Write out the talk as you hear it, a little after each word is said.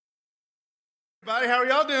Everybody, how are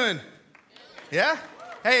y'all doing? Yeah?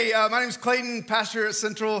 Hey, my name is Clayton, pastor at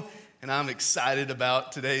Central, and I'm excited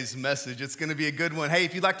about today's message. It's going to be a good one. Hey,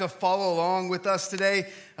 if you'd like to follow along with us today,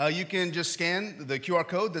 you can just scan the QR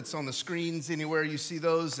code that's on the screens anywhere you see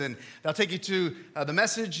those, and that'll take you to the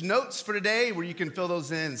message notes for today where you can fill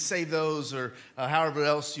those in and save those or however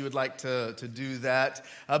else you would like to do that.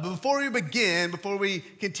 But before we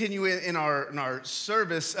continue in our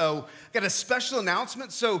service, got a special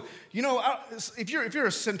announcement. So, you know, if you're a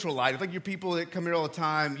Centralite, like you're people that come here all the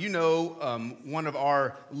time, you know one of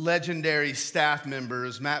our legendary staff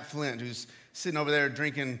members, Matt Flint, who's sitting over there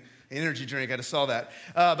drinking energy drink. I just saw that,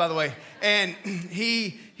 by the way. And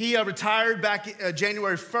he retired back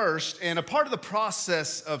January 1st. And a part of the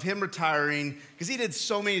process of him retiring, because he did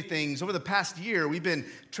so many things, over the past year, we've been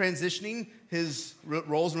transitioning his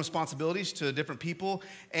roles and responsibilities to different people.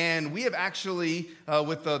 And we have actually,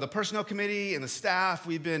 with the personnel committee and the staff,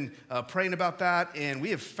 we've been praying about that. And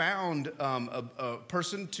we have found a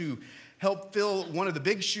person to help fill one of the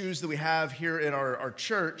big shoes that we have here at our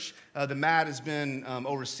church that Matt has been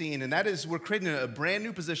overseeing, and that is we're creating a brand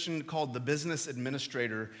new position called the business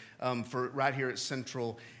administrator for right here at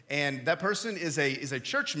Central. And that person is a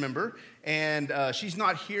church member, and she's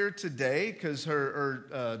not here today because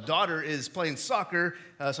her daughter is playing soccer.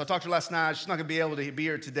 So I talked to her last night. She's not going to be able to be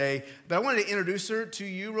here today. But I wanted to introduce her to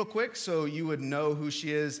you real quick so you would know who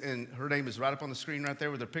she is. And her name is right up on the screen right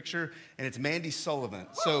there with her picture, and it's Mandy Sullivan.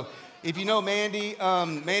 So if you know Mandy,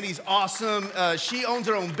 Mandy's awesome. She owns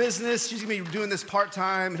her own business. She's going to be doing this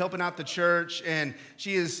part-time, helping out the church, and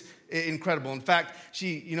she is incredible. In fact,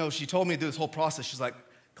 she told me through this whole process, she's like,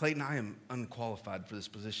 Clayton, I am unqualified for this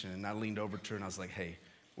position. And I leaned over to her and I was like, hey,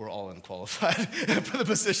 we're all unqualified for the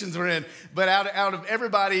positions we're in. But out of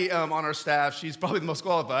everybody on our staff, she's probably the most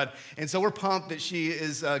qualified. And so we're pumped that she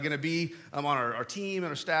is going to be on our team and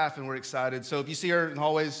our staff, and we're excited. So if you see her in the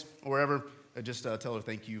hallways or wherever, just tell her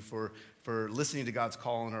thank you for listening to God's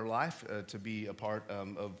call in her life to be a part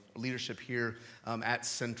of leadership here at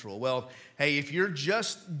Central. Well, hey, if you're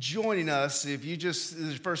just joining us, if this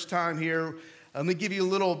is your first time here, let me give you a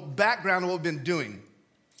little background on what we've been doing.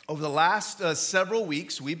 Over the last several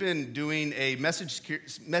weeks, we've been doing a message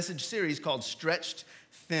series called Stretched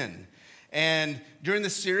Thin. And during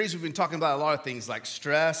this series, we've been talking about a lot of things like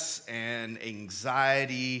stress and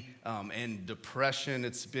anxiety and depression.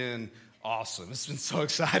 It's been awesome. It's been so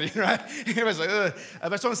exciting, right? Everybody's like, ugh. I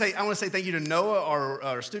just want to say thank you to Noah,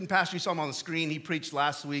 our student pastor. You saw him on the screen. He preached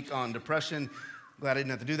last week on depression. Glad I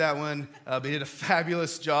didn't have to do that one. But he did a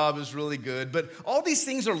fabulous job. It was really good. But all these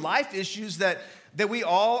things are life issues that we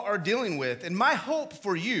all are dealing with. And my hope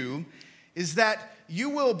for you is that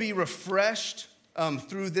you will be refreshed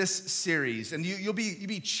through this series. And you'll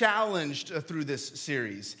be challenged through this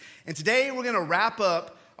series. And today we're going to wrap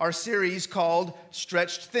up our series called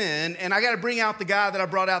Stretched Thin. And I got to bring out the guy that I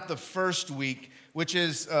brought out the first week, which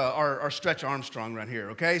is our Stretch Armstrong right here,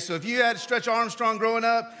 okay? So if you had Stretch Armstrong growing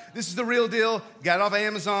up, this is the real deal. Got it off of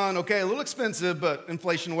Amazon, okay? A little expensive, but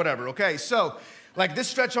inflation, whatever, okay? So like this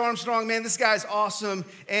Stretch Armstrong, man, this guy's awesome.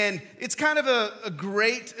 And it's kind of a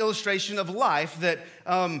great illustration of life that,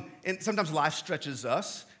 and sometimes life stretches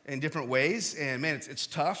us in different ways. And man, it's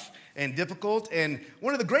tough and difficult. And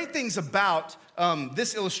one of the great things about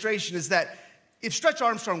this illustration is that if Stretch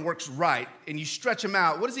Armstrong works right and you stretch him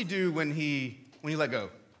out, what does he do when you let go?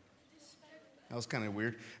 That was kind of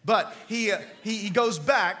weird. But he goes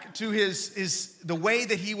back to the way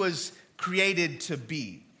that he was created to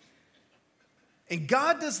be. And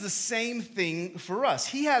God does the same thing for us.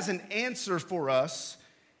 He has an answer for us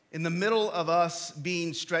in the middle of us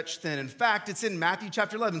being stretched thin. In fact, it's in Matthew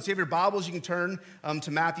chapter 11. So if you have your Bibles, you can turn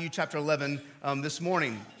to Matthew chapter 11 this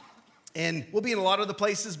morning. And we'll be in a lot of the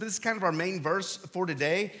places, but this is kind of our main verse for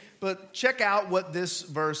today. But check out what this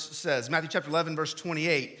verse says. Matthew chapter 11, verse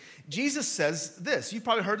 28. Jesus says this. You've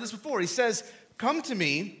probably heard this before. He says, "Come to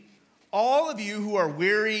me, all of you who are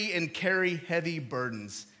weary and carry heavy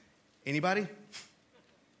burdens." Anybody?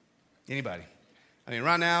 Anybody? I mean,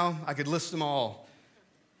 right now, I could list them all.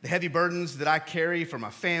 The heavy burdens that I carry for my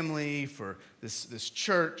family, for this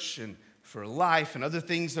church, and for life, and other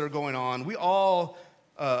things that are going on. We all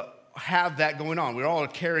have that going on. We're all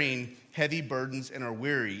carrying heavy burdens and are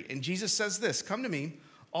weary. And Jesus says this, "Come to me,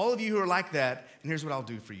 all of you who are like that, and here's what I'll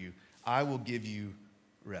do for you. I will give you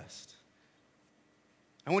rest."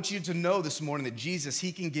 I want you to know this morning that Jesus,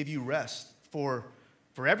 he can give you rest for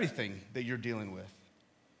everything that you're dealing with.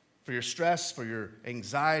 For your stress, for your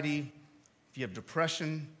anxiety, if you have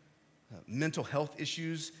depression, mental health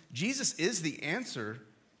issues. Jesus is the answer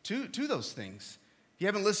to those things. If you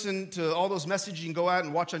haven't listened to all those messages, you can go out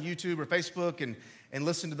and watch on YouTube or Facebook and and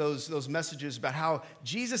listen to those messages about how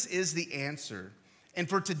Jesus is the answer. And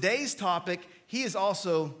for today's topic, he is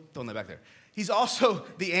also, throw that back there. He's also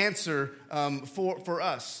the answer for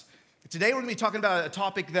us. Today we're going to be talking about a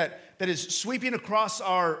topic that is sweeping across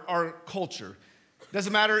our culture.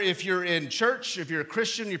 Doesn't matter if you're in church, if you're a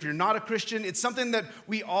Christian, if you're not a Christian, it's something that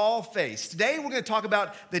we all face. Today we're going to talk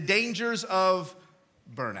about the dangers of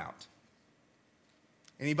burnout.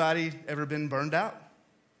 Anybody ever been burned out?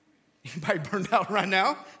 Anybody burned out right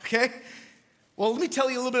now? Okay. Well, let me tell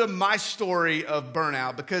you a little bit of my story of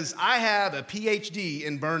burnout because I have a PhD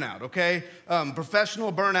in burnout, okay?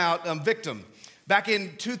 Professional burnout victim. Back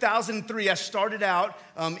in 2003, I started out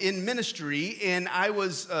in ministry, and I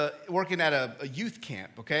was working at a youth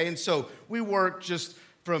camp, okay? And so we worked just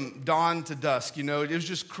from dawn to dusk, you know. It was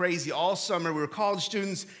just crazy. All summer, we were college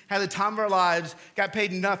students, had the time of our lives, got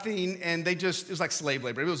paid nothing, and it was like slave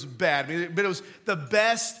labor. It was bad, but it was the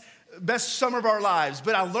best summer of our lives.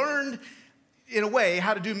 But I learned, in a way,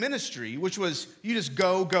 how to do ministry, which was you just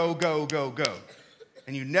go.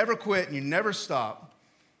 And you never quit, and you never stop.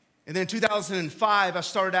 And then in 2005, I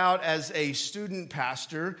started out as a student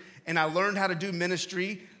pastor, and I learned how to do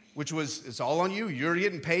ministry, which was, it's all on you. You're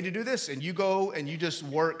getting paid to do this, and you go and you just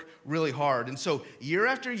work really hard. And so year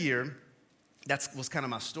after year, that was kind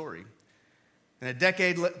of my story. And a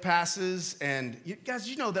decade passes, and you guys,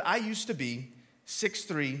 you know that I used to be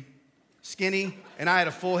 6'3", skinny, and I had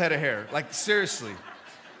a full head of hair. Like, seriously.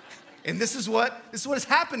 And this is what has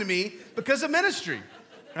happened to me because of ministry,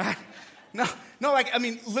 right? No,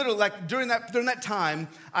 literally, like during that time,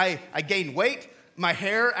 I gained weight. My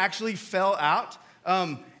hair actually fell out.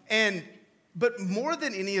 But more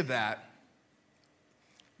than any of that,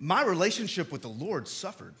 my relationship with the Lord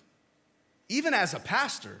suffered, even as a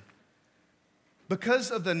pastor, because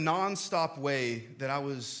of the nonstop way that I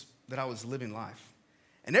was living life.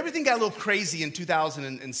 And everything got a little crazy in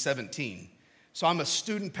 2017. So I'm a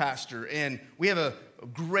student pastor, and we have a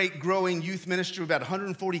great growing youth ministry. We've got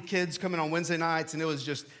 140 kids coming on Wednesday nights, and it was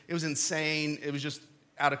insane. It was just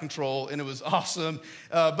out of control, and it was awesome.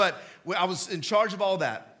 But I was in charge of all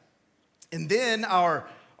that. And then our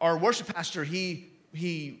worship pastor, he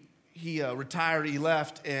retired, he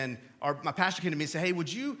left, and my pastor came to me and said, hey,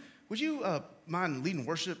 would you mind leading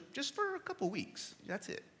worship just for a couple weeks? That's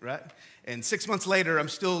it, right? And 6 months later, I'm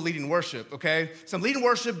still leading worship, okay? So I'm leading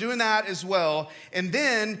worship, doing that as well. And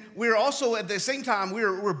then we're also, at the same time,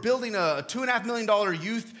 we're building a $2.5 million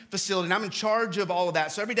youth facility, and I'm in charge of all of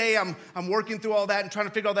that. So every day I'm working through all that and trying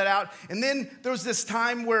to figure all that out. And then there was this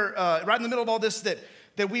time where, right in the middle of all this,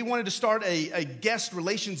 that we wanted to start a guest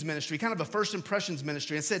relations ministry, kind of a first impressions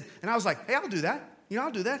ministry. And I was like, hey, I'll do that. I'll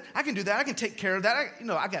do that. I can do that. I can take care of that.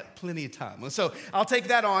 I got plenty of time. So I'll take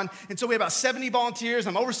that on. And so we have about 70 volunteers.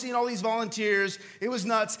 I'm overseeing all these volunteers. It was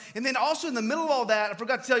nuts. And then also in the middle of all that, I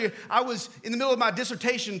forgot to tell you, I was in the middle of my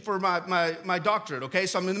dissertation for my doctorate, okay?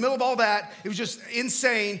 So I'm in the middle of all that. It was just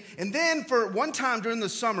insane. And then for one time during the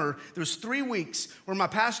summer, there was 3 weeks where my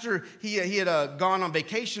pastor, he had gone on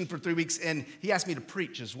vacation for 3 weeks, and he asked me to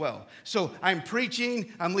preach as well. So I'm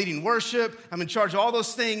preaching. I'm leading worship. I'm in charge of all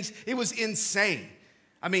those things. It was insane.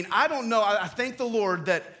 I don't know. I thank the Lord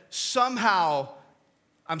that somehow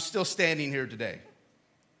I'm still standing here today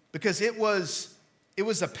because it was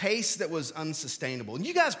a pace that was unsustainable. And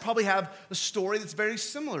you guys probably have a story that's very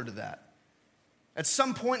similar to that. At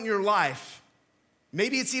some point in your life,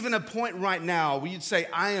 maybe it's even a point right now where you'd say,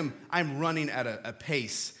 I'm running at a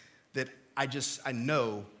pace that I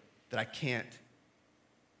know that I can't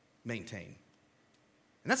maintain.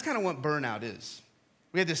 And that's kind of what burnout is.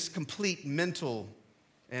 We have this complete mental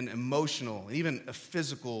and emotional, and even a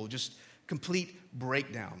physical, just complete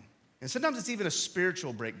breakdown. And sometimes it's even a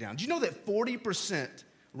spiritual breakdown. Do you know that 40%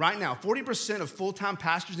 right now, 40% of full-time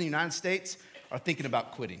pastors in the United States are thinking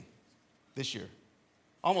about quitting this year?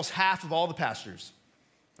 Almost half of all the pastors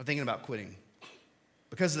are thinking about quitting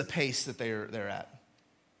because of the pace that they're at.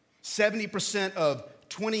 70% of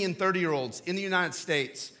 20 and 30-year-olds in the United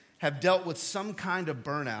States have dealt with some kind of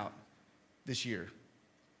burnout this year.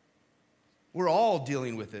 We're all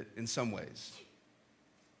dealing with it in some ways.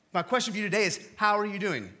 My question for you today is, how are you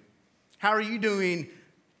doing? How are you doing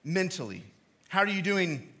mentally? How are you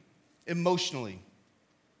doing emotionally,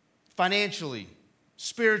 financially,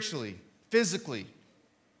 spiritually, physically?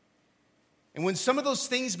 And when some of those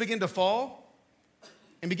things begin to fall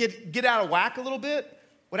and get out of whack a little bit,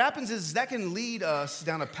 what happens is that can lead us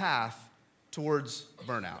down a path towards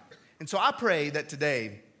burnout. And so I pray that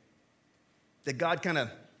today that God kind of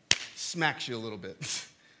smacks you a little bit.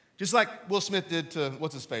 Just like Will Smith did to,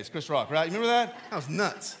 what's his face, Chris Rock, right? You remember that? That was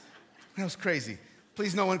nuts. That was crazy.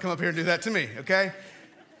 Please no one come up here and do that to me, okay?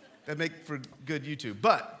 That'd make for good YouTube.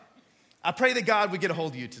 But I pray that God would get a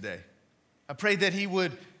hold of you today. I pray that he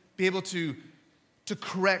would be able to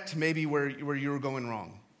correct maybe where you were going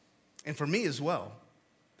wrong. And for me as well,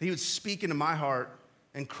 that he would speak into my heart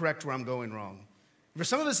and correct where I'm going wrong. For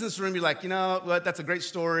some of us in this room, you're like, you know what, that's a great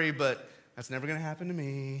story, but that's never going to happen to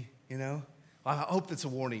me, you know? Well, I hope that's a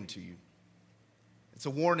warning to you. It's a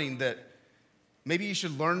warning that maybe you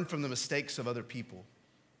should learn from the mistakes of other people.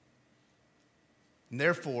 And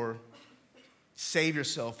therefore, save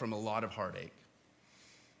yourself from a lot of heartache.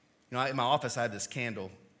 You know, in my office, I had this candle.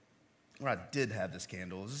 Or I did have this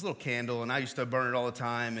candle. It was this little candle, and I used to burn it all the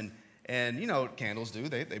time. And you know what candles do.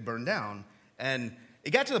 They burn down. And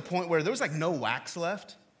it got to the point where there was like no wax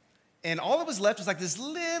left. And all that was left was like this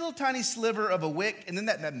little tiny sliver of a wick, and then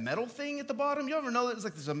that metal thing at the bottom. You ever know that it's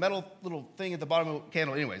like there's a metal little thing at the bottom of a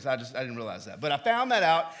candle? Anyways, I didn't realize that. But I found that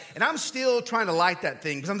out, and I'm still trying to light that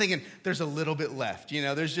thing because I'm thinking there's a little bit left. You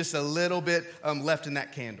know, there's just a little bit left in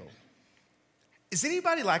that candle. Is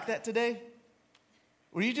anybody like that today?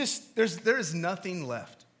 Where you just, there is nothing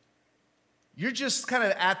left. You're just kind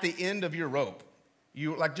of at the end of your rope.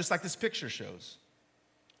 Just like this picture shows.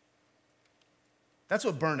 That's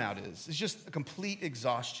what burnout is. It's just a complete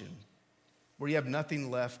exhaustion where you have nothing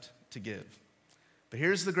left to give. But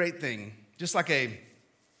here's the great thing. Just like a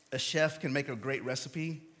chef can make a great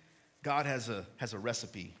recipe, God has a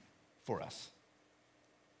recipe for us.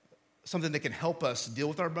 Something that can help us deal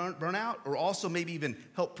with our burnout, or also maybe even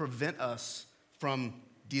help prevent us from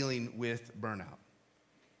dealing with burnout.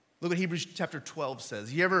 Look what Hebrews chapter 12 says.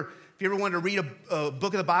 If you ever wanted to read a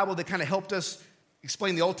book of the Bible that kind of helped us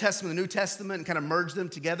explain the Old Testament and the New Testament and kind of merge them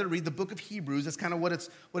together, read the book of Hebrews. That's kind of what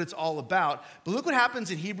it's all about. But look what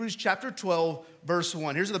happens in Hebrews chapter 12, verse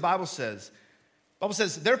 1. Here's what the Bible says. The Bible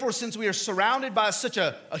says, therefore, since we are surrounded by such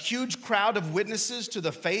a huge crowd of witnesses to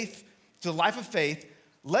the life of faith,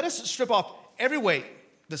 let us strip off every weight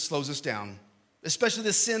that slows us down, especially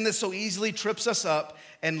the sin that so easily trips us up,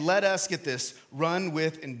 and let us, get this, run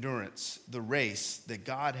with endurance the race that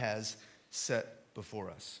God has set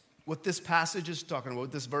before us. What this passage is talking about,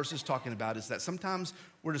 what this verse is talking about, is that sometimes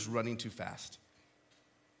we're just running too fast.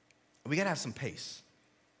 We got to have some pace.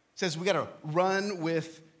 It says we got to run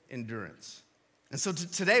with endurance. And so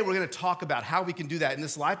today we're going to talk about how we can do that in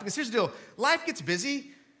this life, because here's the deal. Life gets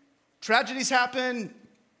busy. Tragedies happen.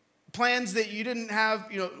 Plans that you didn't have,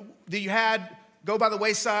 that you had go by the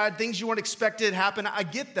wayside. Things you weren't expected happen. I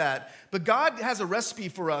get that. But God has a recipe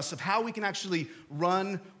for us of how we can actually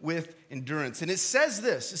run with endurance. And it says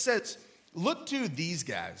this. It says, look to these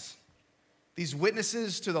guys, these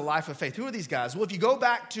witnesses to the life of faith. Who are these guys? Well, if you go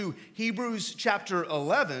back to Hebrews chapter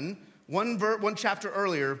 11, one chapter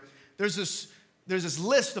earlier, there's this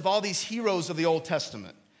list of all these heroes of the Old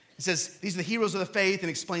Testament. It says, these are the heroes of the faith, and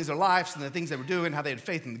explains their lives and the things they were doing, how they had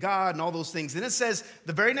faith in God and all those things. And it says,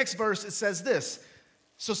 the very next verse, it says this.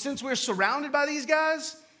 So since we're surrounded by these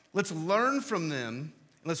guys, let's learn from them,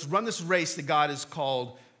 and let's run this race that God has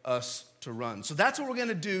called us to run. So that's what we're going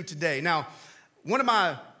to do today. Now, one of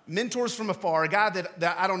my mentors from afar, a guy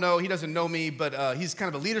that I don't know, he doesn't know me, but he's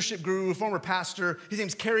kind of a leadership guru, former pastor. His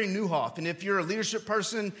name's Kerry Newhoff. And if you're a leadership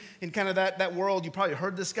person in kind of that world, you probably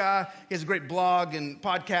heard this guy. He has a great blog and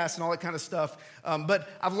podcast and all that kind of stuff. But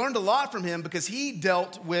I've learned a lot from him because he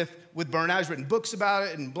dealt with burnout. He's written books about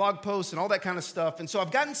it and blog posts and all that kind of stuff. And so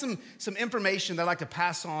I've gotten some information that I'd like to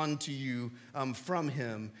pass on to you from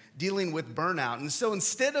him dealing with burnout. And so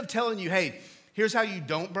instead of telling you, hey, here's how you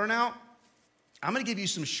don't burn out, I'm going to give you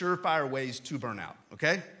some surefire ways to burn out,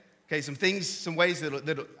 okay? Okay, some ways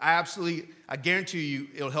that I guarantee you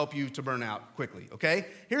it'll help you to burn out quickly, okay?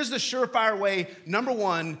 Here's the surefire way, number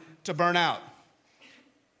one, to burn out.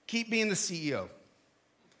 Keep being the CEO.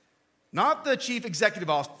 Not the chief executive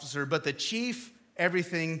officer, but the chief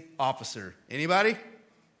everything officer. Anybody?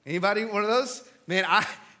 Anybody one of those? Man,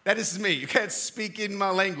 that is me. You can't speak in my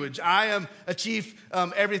language. I am a chief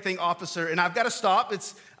everything officer, and I've got to stop.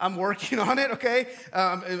 I'm working on it, okay?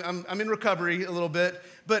 I'm in recovery a little bit,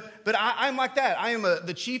 but I'm like that. I am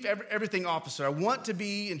the chief everything officer. I want to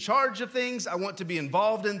be in charge of things. I want to be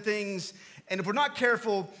involved in things, and if we're not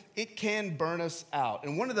careful, it can burn us out.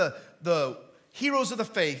 And one of the heroes of the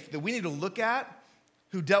faith that we need to look at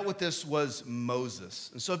who dealt with this was Moses.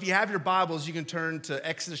 And so if you have your Bibles, you can turn to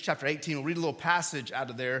Exodus chapter 18. We'll read a little passage out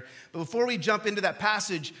of there. But before we jump into that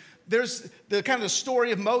passage, there's the kind of the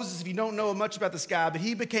story of Moses, if you don't know much about this guy, but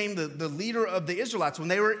he became the leader of the Israelites when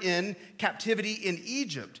they were in captivity in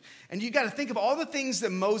Egypt. And you got to think of all the things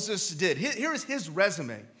that Moses did. Here is his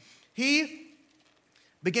resume. He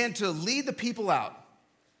began to lead the people out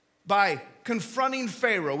by confronting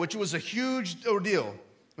Pharaoh, which was a huge ordeal.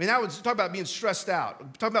 I mean, that was talk about being stressed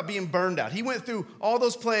out, talk about being burned out. He went through all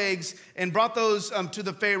those plagues and brought those to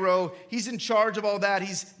the Pharaoh. He's in charge of all that.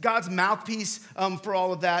 He's God's mouthpiece for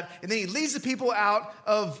all of that. And then he leads the people out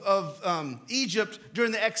of Egypt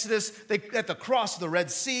during the Exodus. They at the cross of the Red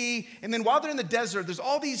Sea. And then while they're in the desert, there's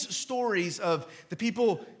all these stories of the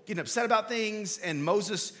people getting upset about things and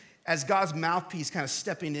Moses as God's mouthpiece kind of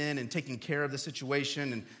stepping in and taking care of the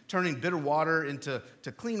situation and turning bitter water into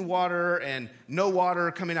clean water and no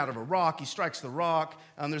water coming out of a rock. He strikes the rock.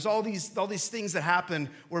 There's all these things that happen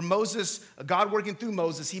where Moses, God working through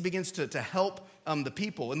Moses, he begins to help the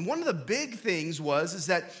people. And one of the big things is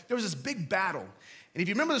that there was this big battle. And if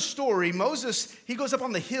you remember the story, Moses, he goes up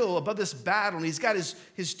on the hill above this battle, and he's got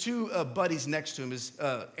his two buddies next to him,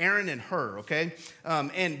 Aaron and Hur, okay?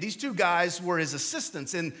 And these two guys were his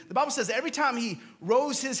assistants. And the Bible says every time he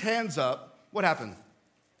rose his hands up, what happened?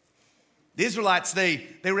 The Israelites, they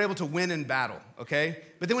were able to win in battle, okay?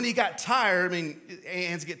 But then when he got tired, I mean,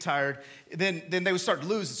 hands get tired, then they would start to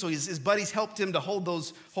lose. So his buddies helped him to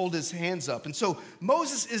hold his hands up. And so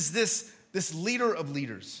Moses is this leader of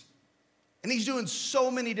leaders. And he's doing so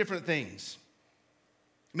many different things.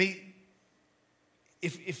 I mean,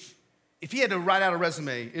 if he had to write out a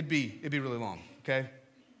resume, it'd be really long, okay?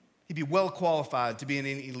 He'd be well qualified to be in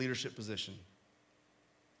any leadership position.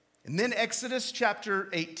 And then Exodus chapter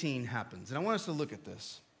 18 happens. And I want us to look at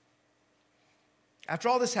this. After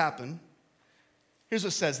all this happened, here's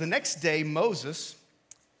what it says. The next day, Moses,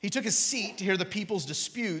 he took his seat to hear the people's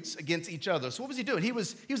disputes against each other. So what was he doing? He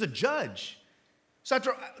was a judge. So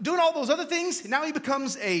after doing all those other things, now he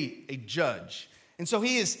becomes a judge. And so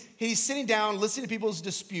he's sitting down, listening to people's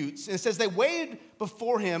disputes. And it says they waited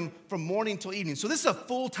before him from morning till evening. So this is a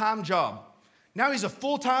full-time job. Now he's a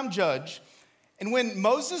full-time judge. And when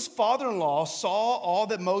Moses' father-in-law saw all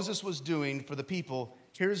that Moses was doing for the people,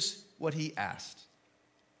 here's what he asked.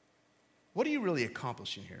 What are you really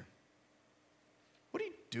accomplishing here? What are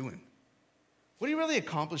you doing? What are you really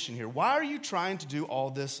accomplishing here? Why are you trying to do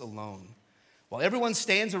all this alone? While everyone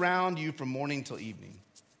stands around you from morning till evening.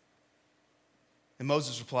 And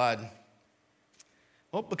Moses replied,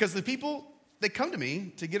 well, because the people, they come to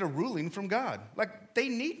me to get a ruling from God. Like, they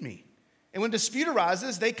need me. And when dispute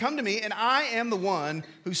arises, they come to me, and I am the one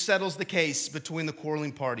who settles the case between the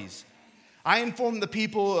quarreling parties. I inform the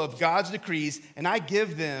people of God's decrees, and I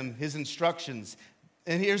give them his instructions.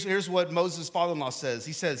 And here's what Moses' father-in-law says.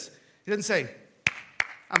 He doesn't say,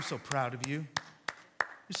 I'm so proud of you.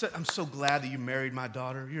 I'm so glad that you married my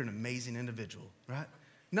daughter. You're an amazing individual, right?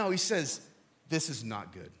 No, he says, this is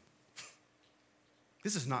not good.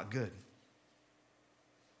 This is not good.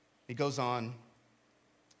 He goes on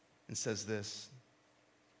and says this.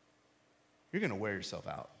 You're going to wear yourself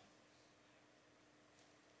out.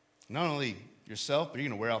 Not only yourself, but you're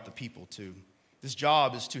going to wear out the people too. This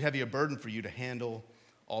job is too heavy a burden for you to handle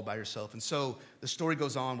all by yourself. And so the story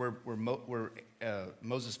goes on where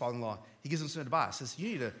Moses' father-in-law, he gives him some advice. He says, you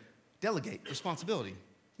need to delegate responsibility.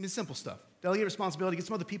 I mean, simple stuff. Delegate responsibility, get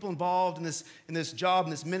some other people involved in this job,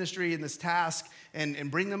 in this ministry, in this task, and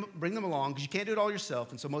bring them along, because you can't do it all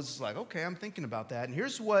yourself. And so Moses is like, okay, I'm thinking about that. And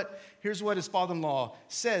here's what his father-in-law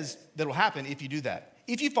says that will happen if you do that.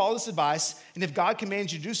 If you follow this advice, and if God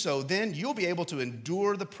commands you to do so, then you'll be able to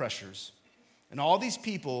endure the pressures. And all these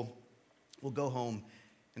people will go home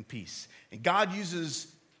in peace. And God uses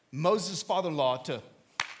Moses' father-in-law to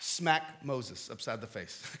smack Moses upside the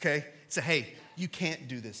face, okay? Say, hey, you can't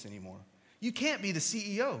do this anymore. You can't be the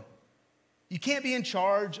CEO. You can't be in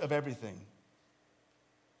charge of everything.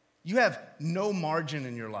 You have no margin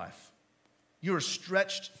in your life. You are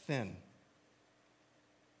stretched thin.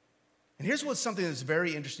 And here's what's something that's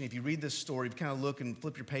very interesting. If you read this story, if you kind of look and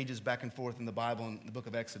flip your pages back and forth in the Bible, in the book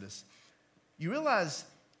of Exodus, you realize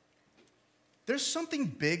there's something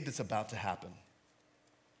big that's about to happen.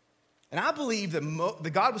 And I believe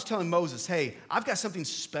that God was telling Moses, hey, I've got something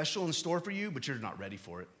special in store for you, but you're not ready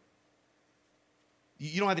for it.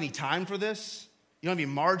 You don't have any time for this. You don't have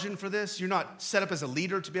any margin for this. You're not set up as a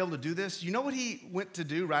leader to be able to do this. You know what he went to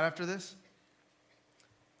do right after this?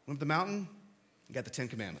 Went up the mountain and got the 10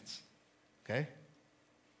 Commandments, okay?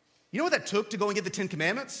 You know what that took to go and get the 10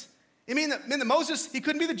 Commandments? It meant that Moses, he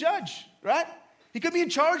couldn't be the judge, right? He couldn't be in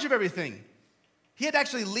charge of everything. He had to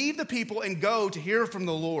actually leave the people and go to hear from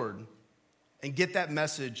the Lord and get that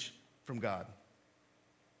message from God.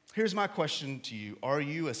 Here's my question to you. Are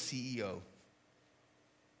you a CEO?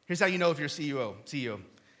 Here's how you know if you're a CEO.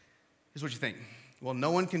 Here's what you think. Well,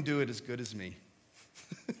 no one can do it as good as me.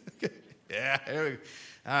 Yeah,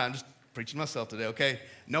 I'm just preaching myself today, okay?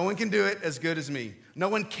 No one can do it as good as me. No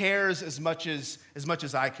one cares as much as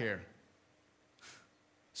I care.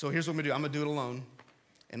 So here's what I'm going to do. I'm going to do it alone.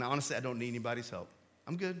 and honestly, I don't need anybody's help.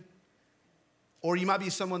 I'm good. Or you might be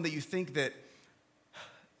someone that you think that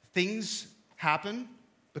things happen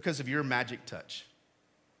because of your magic touch,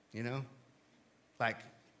 you know? Like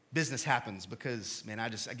business happens because, man, I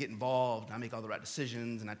get involved, and I make all the right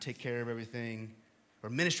decisions, and I take care of everything. Or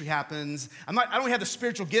ministry happens. I don't have the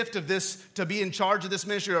spiritual gift of this to be in charge of this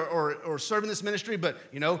ministry or serving this ministry, but,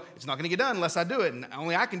 it's not going to get done unless I do it, and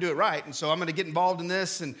only I can do it right. And so I'm going to get involved in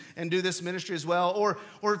this and do this ministry as well. Or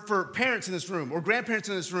for parents in this room or grandparents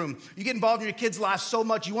in this room, you get involved in your kids' lives so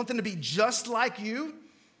much, you want them to be just like you.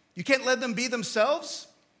 You can't let them be themselves.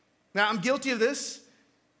 Now, I'm guilty of this.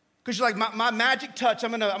 Because you're like, my magic touch,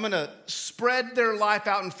 I'm gonna spread their life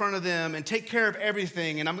out in front of them and take care of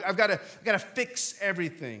everything, and I've got to fix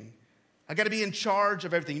everything. I've got to be in charge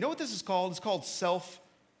of everything. You know what this is called? It's called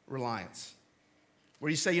self-reliance,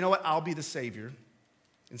 where you say, you know what, I'll be the Savior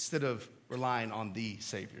instead of relying on the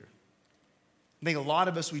Savior. I think a lot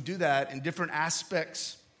of us, we do that in different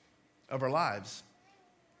aspects of our lives.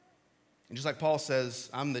 And just like Paul says,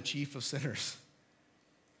 I'm the chief of sinners,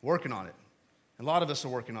 working on it. A lot of us are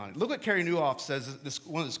working on it. Look what Carey Nieuwhof says,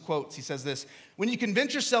 one of his quotes. He says this: when you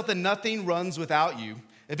convince yourself that nothing runs without you,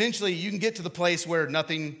 eventually you can get to the place where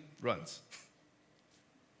nothing runs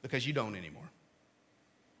because you don't anymore.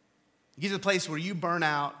 You get to the place where you burn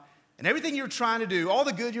out and everything you're trying to do, all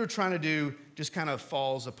the good you're trying to do, just kind of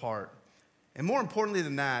falls apart. And more importantly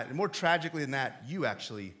than that, and more tragically than that, you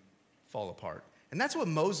actually fall apart. And that's what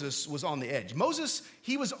Moses was on the edge. Moses,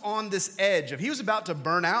 he was on this edge he was about to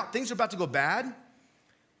burn out. Things were about to go bad.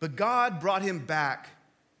 But God brought him back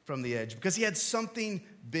from the edge because he had something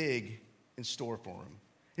big in store for him.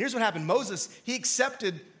 And here's what happened. Moses, he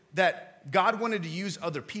accepted that God wanted to use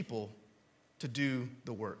other people to do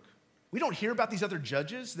the work. We don't hear about these other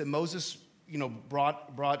judges that Moses,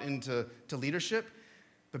 brought into leadership.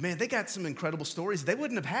 But man, they got some incredible stories they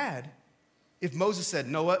wouldn't have had if Moses said,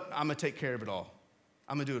 "Know what? I'm going to take care of it all.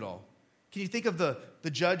 I'm going to do it all." Can you think of the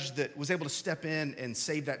judge that was able to step in and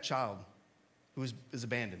save that child who was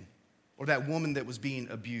abandoned, or that woman that was being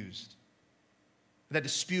abused, that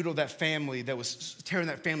dispute of that family that was tearing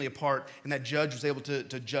that family apart, and that judge was able to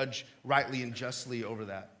judge rightly and justly over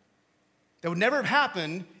that? That would never have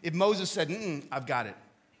happened if Moses said, I've got it.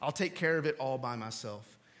 I'll take care of it all by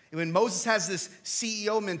myself. And when Moses has this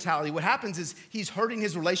CEO mentality, what happens is he's hurting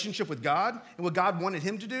his relationship with God and what God wanted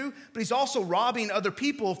him to do, but he's also robbing other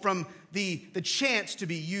people from the chance to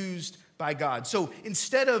be used by God. So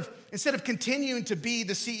instead of continuing to be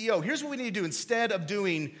the CEO, here's what we need to do. Instead of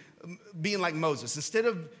being like Moses, instead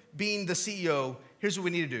of being the CEO, here's what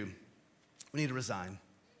we need to do. We need to resign,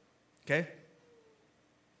 okay?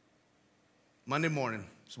 Monday morning,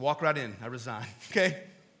 just walk right in. I resign, okay?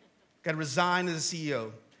 Got to resign as a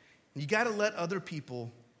CEO. You got to let other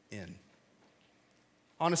people in.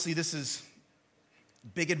 Honestly, this is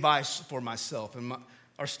big advice for myself. And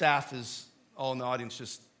our staff is all in the audience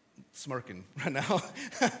just smirking right now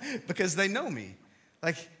because they know me.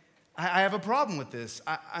 Like, I have a problem with this.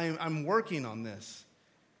 I'm working on this.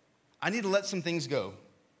 I need to let some things go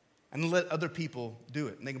and let other people do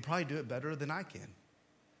it. And they can probably do it better than I can.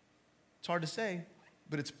 It's hard to say,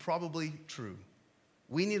 but it's probably true.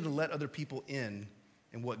 We need to let other people in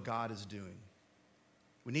what God is doing.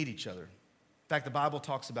 We need each other. In fact, the Bible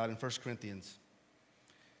talks about in 1 Corinthians.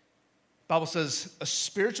 The Bible says a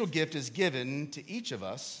spiritual gift is given to each of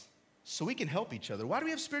us so we can help each other. Why do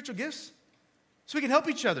we have spiritual gifts? So we can help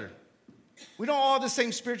each other. We don't all have the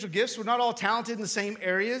same spiritual gifts. We're not all talented in the same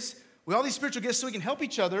areas. We all have these spiritual gifts so we can help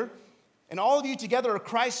each other. And all of you together are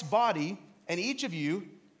Christ's body, and each of you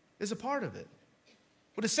is a part of it.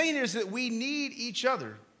 What it's saying is that we need each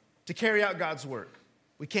other to carry out God's work.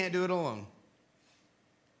 We can't do it alone.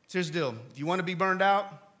 So here's the deal. If you want to be burned out,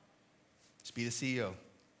 just be the CEO.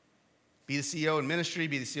 Be the CEO in ministry,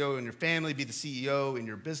 be the CEO in your family, be the CEO in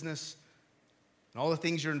your business, and all the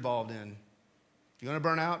things you're involved in. If you want to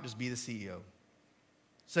burn out, just be the CEO.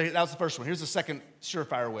 So that was the first one. Here's the second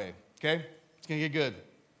surefire way, okay? It's going to get good.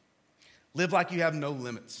 Live like you have no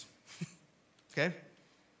limits, okay?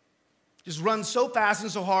 Just run so fast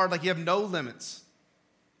and so hard like you have no limits.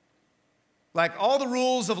 Like all the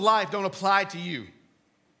rules of life don't apply to you.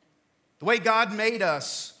 The way God made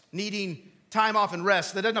us, needing time off and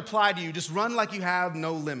rest, that doesn't apply to you. Just run like you have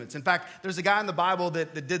no limits. In fact, there's a guy in the Bible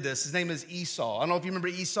that did this. His name is Esau. I don't know if you remember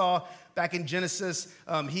Esau back in Genesis.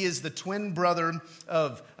 He is the twin brother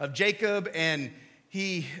of Jacob, and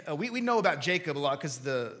we know about Jacob a lot because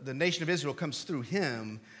the nation of Israel comes through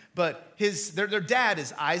him. But their dad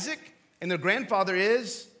is Isaac, and their grandfather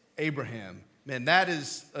is Abraham. Man, that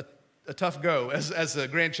is a tough go as a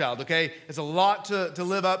grandchild, okay? It's a lot to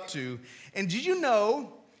live up to. And did you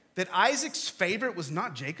know that Isaac's favorite was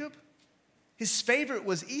not Jacob? His favorite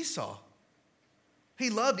was Esau. He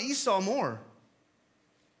loved Esau more.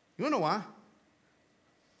 You want to know why?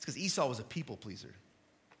 It's because Esau was a people pleaser.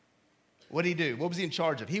 What did he do? What was he in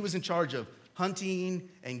charge of? He was in charge of hunting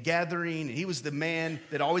and gathering, and he was the man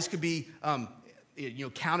that always could be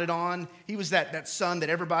counted on. He was that son that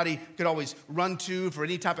everybody could always run to for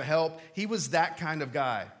any type of help. He was that kind of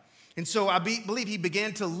guy. And so I believe he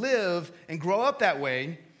began to live and grow up that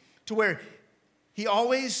way to where he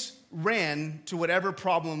always ran to whatever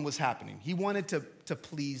problem was happening. He wanted to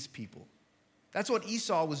please people. That's what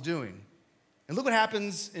Esau was doing. And look what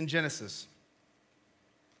happens in Genesis.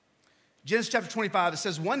 Genesis chapter 25, it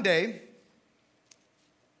says, one day,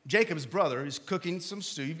 Jacob's brother is cooking some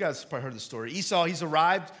stew. You guys probably heard the story. Esau, he's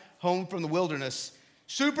arrived home from the wilderness,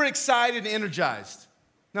 super excited and energized.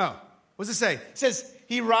 No, what does it say? It says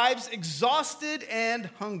he arrives exhausted and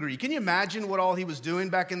hungry. Can you imagine what all he was doing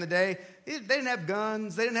back in the day? They didn't have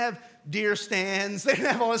guns. They didn't have deer stands. They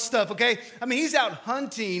didn't have all this stuff, okay? I mean, he's out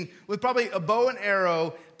hunting with probably a bow and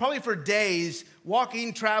arrow, probably for days,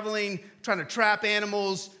 walking, traveling, trying to trap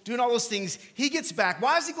animals, doing all those things. He gets back.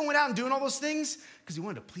 Why is he going out and doing all those things? Because he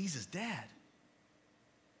wanted to please his dad.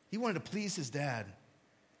 He wanted to please his dad.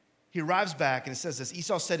 He arrives back, and it says this.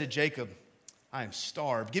 Esau said to Jacob, I am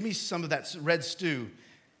starved. Give me some of that red stew.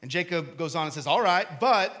 And Jacob goes on and says, all right,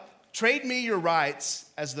 but trade me your rights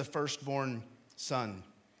as the firstborn son. And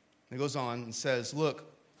he goes on and says, look,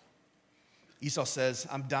 Esau says,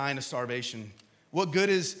 I'm dying of starvation. What good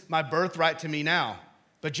is my birthright to me now?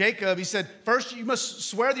 But Jacob, he said, first you must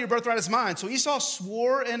swear that your birthright is mine. So Esau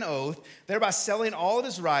swore an oath, thereby selling all of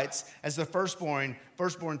his rights as the firstborn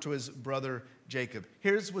to his brother Jacob.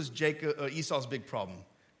 Here's was Esau's big problem,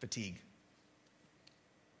 fatigue.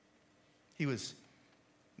 He was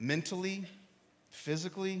mentally,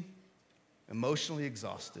 physically, emotionally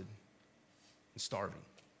exhausted and starving.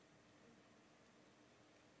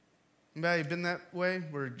 Anybody been that way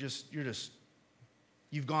where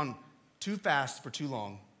you've gone too fast for too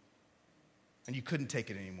long and you couldn't take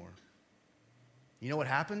it anymore? You know what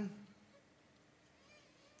happened?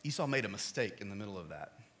 Esau made a mistake in the middle of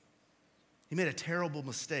that. He made a terrible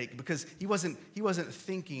mistake because he wasn't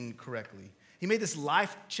thinking correctly. He made this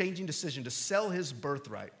life-changing decision to sell his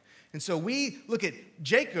birthright. And so we look at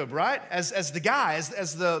Jacob, right, as the guy,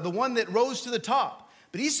 as the one that rose to the top.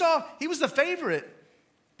 But Esau, he was the favorite,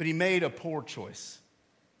 but he made a poor choice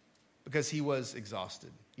because he was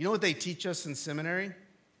exhausted. You know what they teach us in seminary?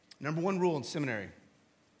 Number one rule in seminary: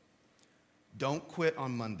 don't quit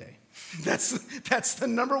on Monday. That's the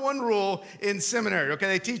number one rule in seminary, okay?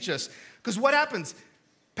 They teach us. Because what happens?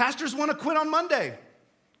 Pastors want to quit on Monday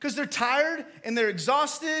because they're tired and they're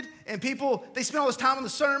exhausted, and people, they spend all this time on the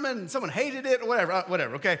sermon and someone hated it or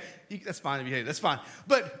whatever, okay? That's fine if you hate it, that's fine.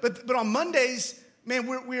 But on Mondays, man,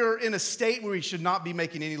 we're in a state where we should not be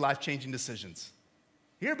making any life-changing decisions.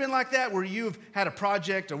 You ever been like that where you've had a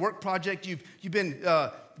project, a work project, you've been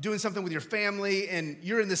doing something with your family, and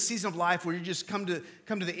you're in this season of life where you just come to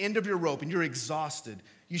the end of your rope and you're exhausted?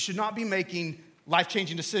 You should not be making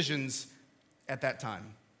life-changing decisions at that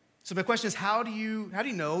time. So my question is, how do you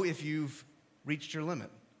know if you've reached your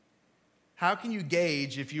limit? How can you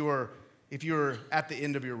gauge if you're at the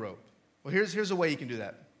end of your rope? Well, here's a way you can do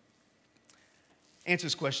that. Answer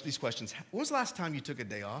these questions. When was the last time you took a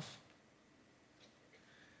day off?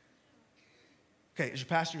 Okay, as your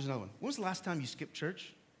pastor, here's another one. When was the last time you skipped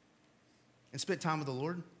church and spent time with the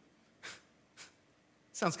Lord?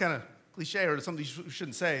 Sounds kind of cliche or something you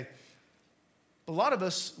shouldn't say. But a lot of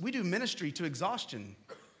us, we do ministry to exhaustion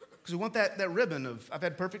because we want that ribbon of, I've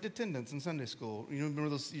had perfect attendance in Sunday school. You remember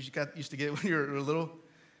those you used to get when you were little?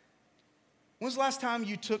 When was the last time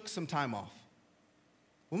you took some time off?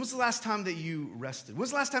 When was the last time that you rested? When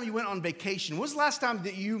was the last time you went on vacation? When was the last time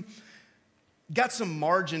that you got some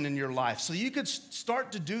margin in your life so you could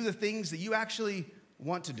start to do the things that you actually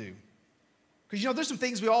want to do? Because, there's some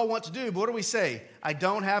things we all want to do, but what do we say? I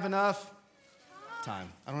don't have enough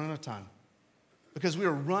time. I don't have enough time. Because we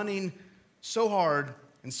are running so hard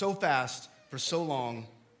and so fast for so long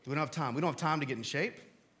that we don't have time. We don't have time to get in shape.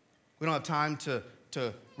 We don't have time to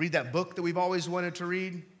read that book that we've always wanted to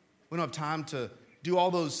read. We don't have time to do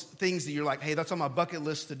all those things that you're like, hey, that's on my bucket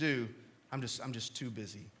list to do. I'm just too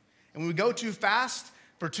busy. And when we go too fast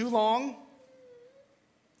for too long,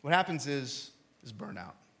 what happens is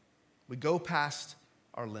burnout. We go past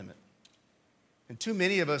our limit. And too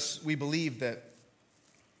many of us, we believe that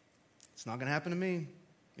it's not going to happen to me,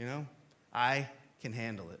 I can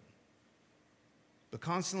handle it. But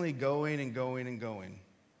constantly going and going and going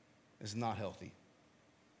is not healthy.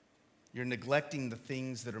 You're neglecting the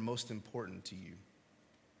things that are most important to you.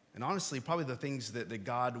 And honestly, probably the things that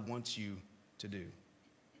God wants you to do.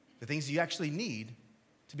 The things you actually need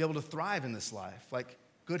to be able to thrive in this life, like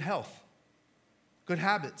good health, good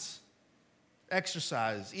habits,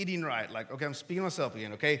 exercise, eating right. Like, okay, I'm speaking to myself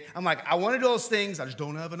again, okay? I'm like, I want to do those things. I just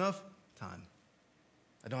don't have enough time.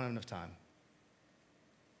 I don't have enough time.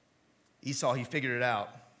 Esau, he figured it out.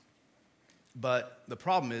 But the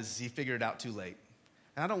problem is he figured it out too late.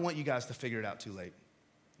 And I don't want you guys to figure it out too late.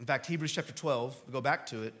 In fact, Hebrews chapter 12, we go back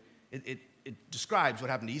to it, it describes what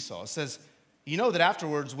happened to Esau. It says, you know that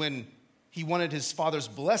afterwards when he wanted his father's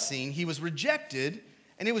blessing, he was rejected,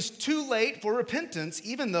 and it was too late for repentance,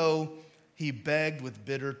 even though he begged with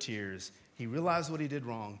bitter tears. He realized what he did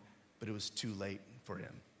wrong, but it was too late for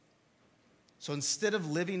him. So instead of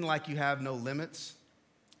living like you have no limits,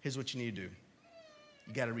 here's what you need to do.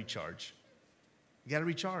 You got to recharge. You got to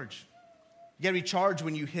recharge. You got to recharge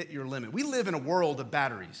when you hit your limit. We live in a world of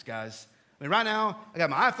batteries, guys. I mean, right now, I got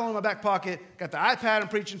my iPhone in my back pocket, got the iPad I'm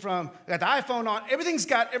preaching from, I got the iPhone on.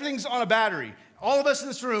 Everything's on a battery. All of us in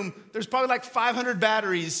this room, there's probably like 500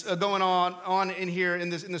 batteries going on in here in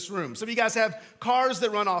this room. Some of you guys have cars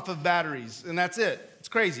that run off of batteries, and that's it. It's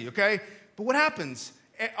crazy, okay? But what happens?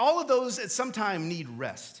 All of those at some time need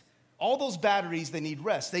rest. All those batteries, they need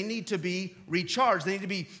rest. They need to be recharged. They need to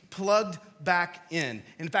be plugged back in.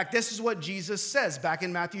 In fact, this is what Jesus says back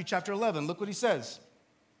in Matthew chapter 11. Look what he says.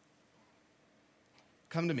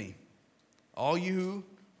 Come to me, all you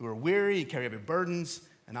who are weary and carry heavy burdens,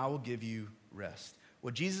 and I will give you rest.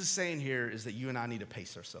 What Jesus is saying here is that you and I need to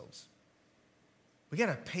pace ourselves. We got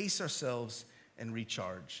to pace ourselves and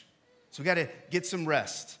recharge. So we got to get some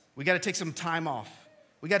rest. We got to take some time off.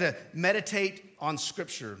 We got to meditate on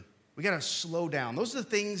Scripture. We got to slow down. Those are the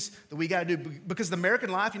things that we got to do because the American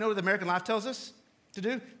life, you know what the American life tells us to do?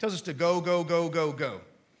 It tells us to go, go, go, go, go.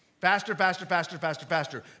 Faster, faster, faster, faster,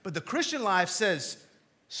 faster. But the Christian life says,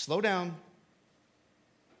 slow down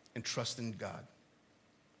and trust in God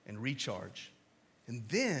and recharge. And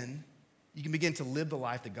then you can begin to live the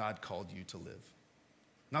life that God called you to live.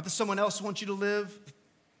 Not that someone else wants you to live.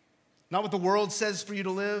 Not what the world says for you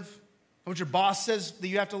to live. Not what your boss says that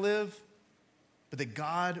you have to live. But that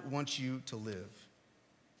God wants you to live.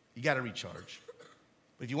 You got to recharge.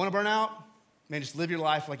 But if you want to burn out, man, just live your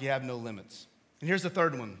life like you have no limits. And here's the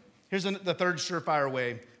third one. Here's the third surefire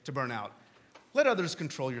way to burn out. Let others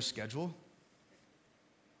control your schedule.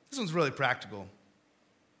 This one's really practical.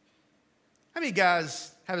 How many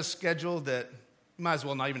guys have a schedule that you might as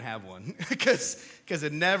well not even have one because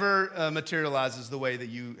it never materializes the way that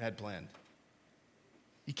you had planned?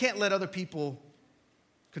 You can't let other people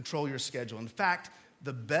control your schedule. In fact,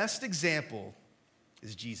 the best example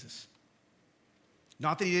is Jesus.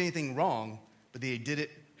 Not that he did anything wrong, but that he did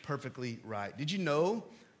it perfectly right. Did you know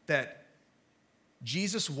that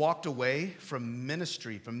Jesus walked away from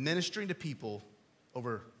ministering to people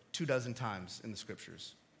over 24 times in the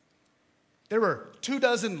scriptures? There were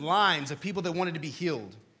 24 lines of people that wanted to be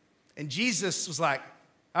healed. And Jesus was like,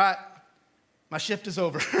 all right, my shift is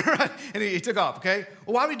over. And he took off, okay?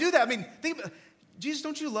 Well, why would we do that? I mean, think about Jesus,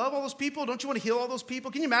 don't you love all those people? Don't you want to heal all those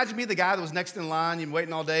people? Can you imagine being the guy that was next in line, you've been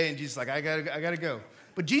waiting all day, and Jesus is like, I gotta go.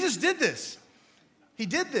 But Jesus did this. He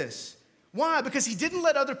did this. Why? Because he didn't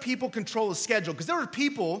let other people control his schedule. Because there were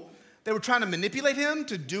people that were trying to manipulate him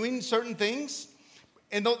to doing certain things.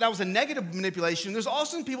 And that was a negative manipulation. There's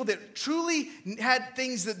also people that truly had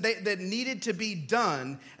things that needed to be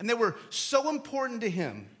done, and they were so important to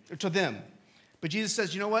him, or to them. But Jesus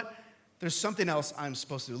says, you know what? There's something else I'm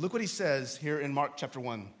supposed to do. Look what he says here in Mark chapter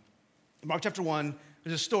 1. In Mark chapter 1,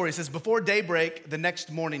 there's a story. It says, before daybreak the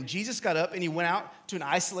next morning, Jesus got up and he went out to an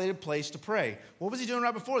isolated place to pray. What was he doing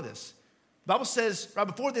right before this? The Bible says right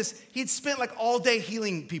before this, he'd spent like all day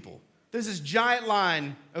healing people. There's this giant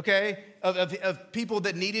line, okay, of people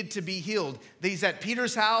that needed to be healed. He's at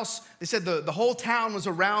Peter's house. They said the whole town was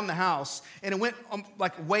around the house, and it went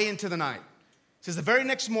like way into the night. It says the very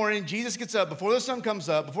next morning, Jesus gets up, before the sun comes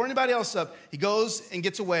up, before anybody else is up, he goes and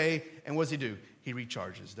gets away, and what does he do? He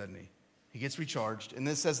recharges, doesn't he? He gets recharged, and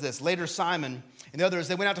then it says this, later Simon and the others,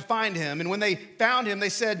 they went out to find him, and when they found him, they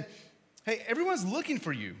said, hey, everyone's looking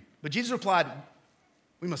for you. But Jesus replied,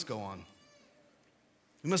 we must go on.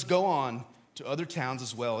 We must go on to other towns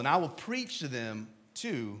as well, and I will preach to them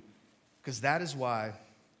too, because that is why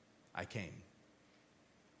I came.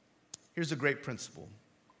 Here's a great principle.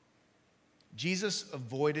 Jesus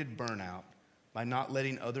avoided burnout by not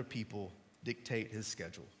letting other people dictate his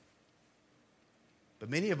schedule. But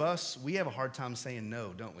many of us, we have a hard time saying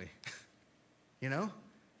no, don't we? You know?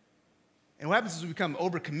 And what happens is we become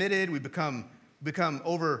overcommitted, we become become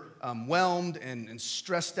overwhelmed and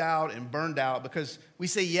stressed out and burned out because we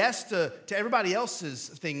say yes to everybody else's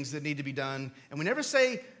things that need to be done, and we never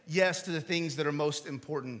say yes to the things that are most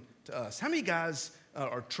important to us. How many guys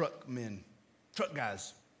are truck men? Truck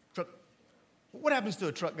guys? What happens to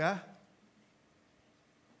a truck guy? How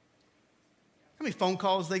many phone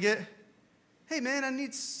calls they get? Hey man, I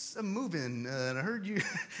need some moving, and I heard you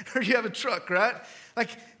have a truck, right?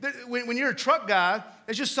 Like when you're a truck guy,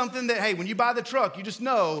 it's just something that, hey, when you buy the truck, you just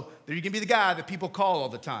know that you're gonna be the guy that people call all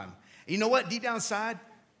the time. And you know what? Deep down inside,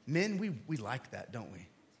 men, we like that, don't we?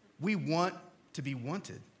 We want to be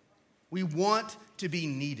wanted. We want to be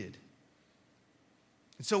needed.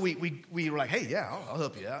 And so we were like, hey, yeah, I'll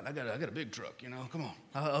help you out. I got a big truck, come on,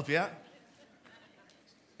 I'll help you out.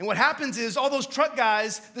 And what happens is all those truck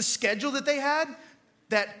guys, the schedule that they had,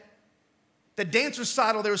 that dance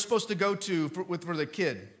recital they were supposed to go to for the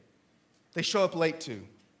kid, they show up late to.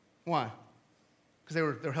 Why?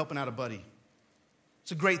 Because they're helping out a buddy.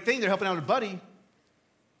 It's a great thing, they're helping out a buddy,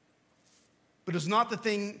 but it's not the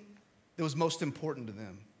thing that was most important to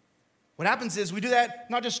them. What happens is we do that,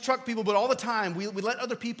 not just truck people, but all the time. We let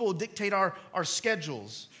other people dictate our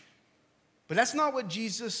schedules. But that's not what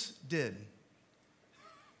Jesus did.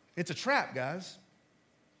 It's a trap, guys.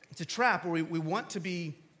 It's a trap where we want to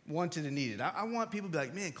be wanted and needed. I want people to be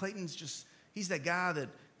like, man, Clayton's he's that guy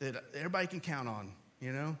that everybody can count on,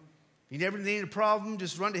 You never need a problem,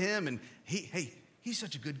 just run to him. And he's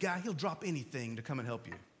such a good guy. He'll drop anything to come and help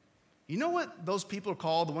you. You know what those people are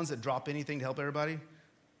called, the ones that drop anything to help everybody?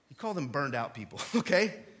 You call them burned out people,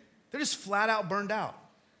 okay? They're just flat out burned out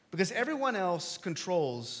because everyone else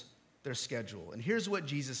controls their schedule. And here's what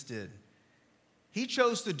Jesus did. He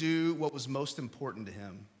chose to do what was most important to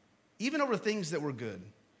him, even over things that were good,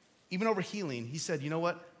 even over healing. He said, you know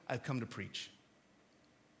what? I've come to preach.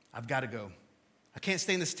 I've got to go. I can't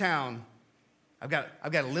stay in this town. I've got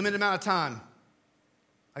a limited amount of time.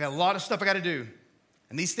 I got a lot of stuff I got to do.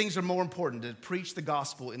 And these things are more important, to preach the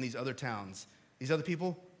gospel in these other towns. These other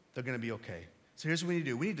people, they're going to be okay. So here's what we need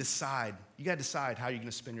to do. We need to decide. You got to decide how you're going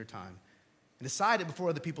to spend your time. And decide it before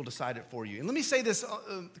other people decide it for you. And let me say this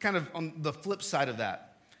kind of on the flip side of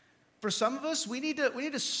that. For some of us, we need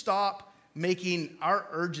to stop making our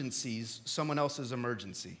urgencies someone else's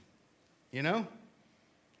emergency.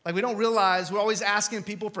 Like we don't realize we're always asking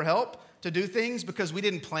people for help to do things because we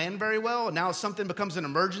didn't plan very well, and now something becomes an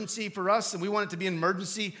emergency for us and we want it to be an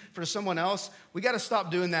emergency for someone else. We got to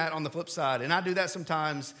stop doing that on the flip side. And I do that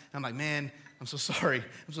sometimes. And I'm like, man, I'm so sorry.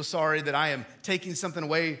 I'm so sorry that I am taking something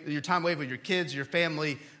away, your time away with your kids, your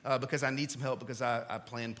family, because I need some help because I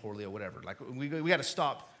planned poorly or whatever. Like we got to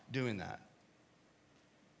stop doing that.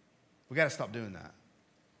 We got to stop doing that.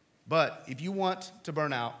 But if you want to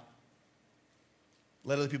burn out,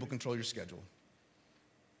 let other people control your schedule.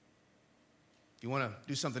 If you want to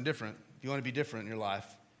do something different, if you want to be different in your life,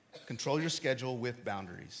 control your schedule with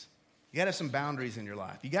boundaries. You got to have some boundaries in your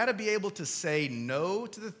life. You got to be able to say no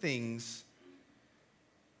to the things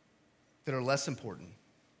that are less important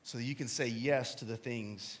so that you can say yes to the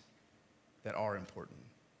things that are important,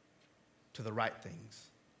 to the right things.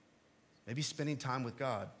 Maybe spending time with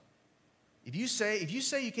God. If you say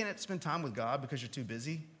you can't spend time with God because you're too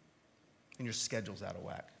busy, then your schedule's out of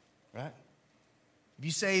whack, right? If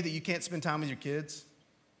you say that you can't spend time with your kids,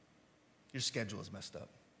 your schedule is messed up.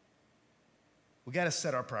 We got to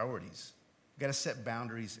set our priorities. We got to set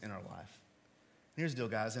boundaries in our life. And here's the deal,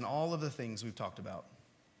 guys. In all of the things we've talked about,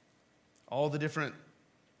 all the different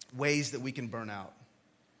ways that we can burn out,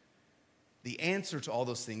 the answer to all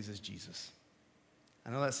those things is Jesus. I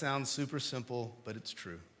know that sounds super simple, but it's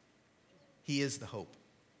true. He is the hope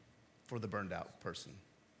for the burned out person.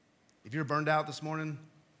 If you're burned out this morning,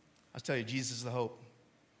 I'll tell you, Jesus is the hope.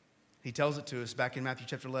 He tells it to us back in Matthew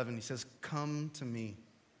chapter 11. He says, come to me.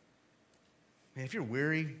 Man, if you're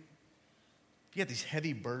weary, if you got these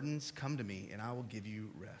heavy burdens, come to me and I will give you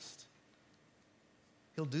rest.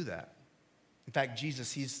 He'll do that. In fact,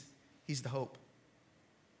 Jesus, he's the hope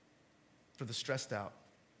for the stressed out.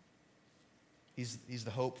 He's the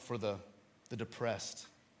hope for the depressed.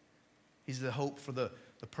 He's the hope for the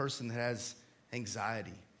person that has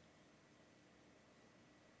anxiety.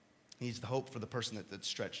 He's the hope for the person that's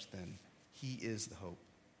stretched thin. He is the hope.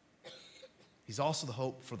 He's also the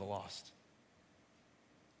hope for the lost.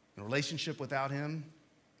 In a relationship without him,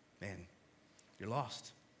 man, you're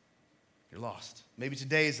lost. You're lost. Maybe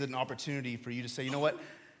today is an opportunity for you to say, you know what,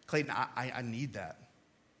 Clayton, I need that.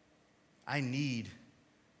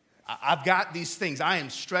 I've got these things. I am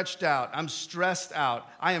stretched out. I'm stressed out.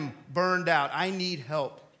 I am burned out. I need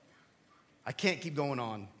help. I can't keep going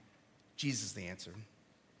on. Jesus is the answer.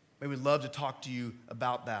 Maybe we'd love to talk to you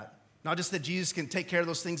about that Not just that Jesus can take care of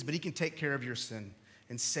those things, but he can take care of your sin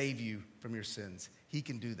and save you from your sins. He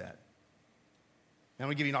can do that. Now I'm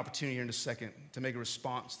going to give you an opportunity here in a second to make a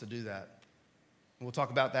response to do that. And we'll talk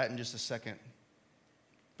about that in just a second.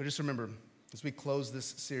 But just remember, as we close this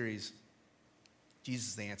series, Jesus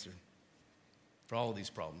is the answer for all of these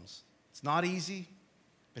problems. It's not easy,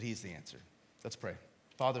 but he's the answer. Let's pray.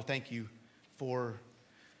 Father, thank you for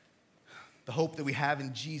the hope that we have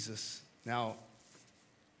in Jesus. Now,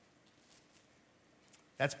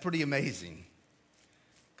 that's pretty amazing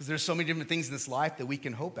because there's so many different things in this life that we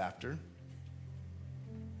can hope after.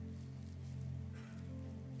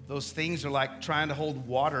 Those things are like trying to hold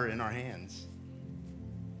water in our hands.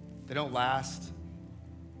 They don't last.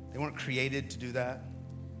 They weren't created to do that.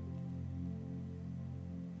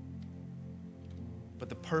 But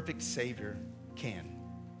the perfect Savior can.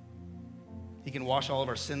 He can wash all of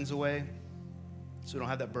our sins away so we don't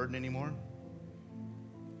have that burden anymore.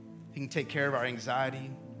 He can take care of our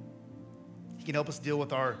anxiety. He can help us deal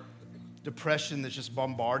with our depression that's just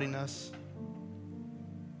bombarding us.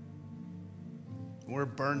 When we're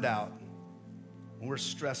burned out, when we're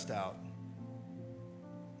stressed out,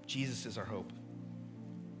 Jesus is our hope.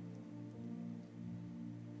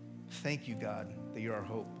 Thank you, God, that you're our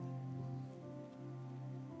hope.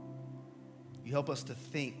 You help us to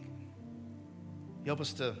think. You help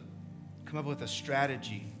us to come up with a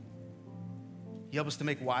strategy. You help us to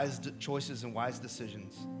make wise choices and wise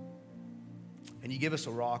decisions. And you give us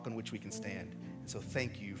a rock on which we can stand. And so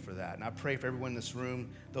thank you for that. And I pray for everyone in this room,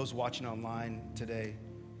 those watching online today.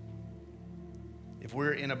 If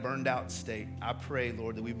we're in a burned out state, I pray,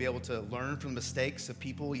 Lord, that we'd be able to learn from the mistakes of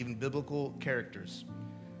people, even biblical characters.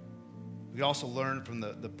 We also learn from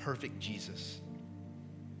the perfect Jesus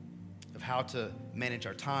of how to manage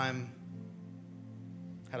our time,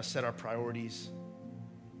 how to set our priorities.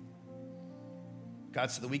 God,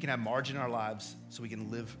 so that we can have margin in our lives so we can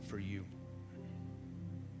live for you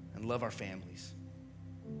and love our families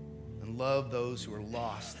and love those who are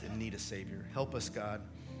lost and need a Savior. Help us, God,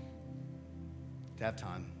 to have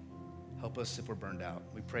time. Help us if we're burned out.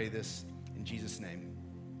 We pray this in Jesus' name.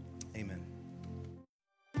 Amen.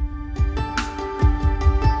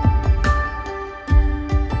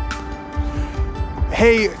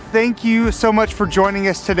 Hey, thank you so much for joining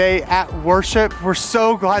us today at worship. We're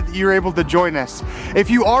so glad that you're able to join us. If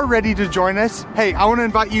you are ready to join us, hey, I want to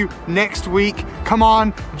invite you next week. Come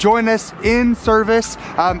on, join us in service.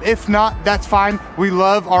 If not, that's fine. We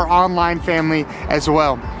love our online family as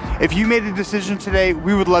well. If you made a decision today,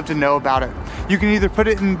 we would love to know about it. You can either put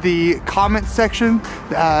it in the comments section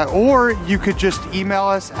or you could just email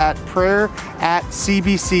us at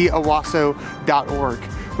prayer@cbcawaso.org.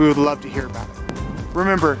 We would love to hear about it.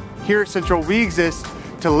 Remember, here at Central, we exist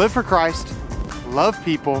to live for Christ, love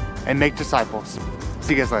people, and make disciples.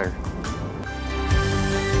 See you guys later.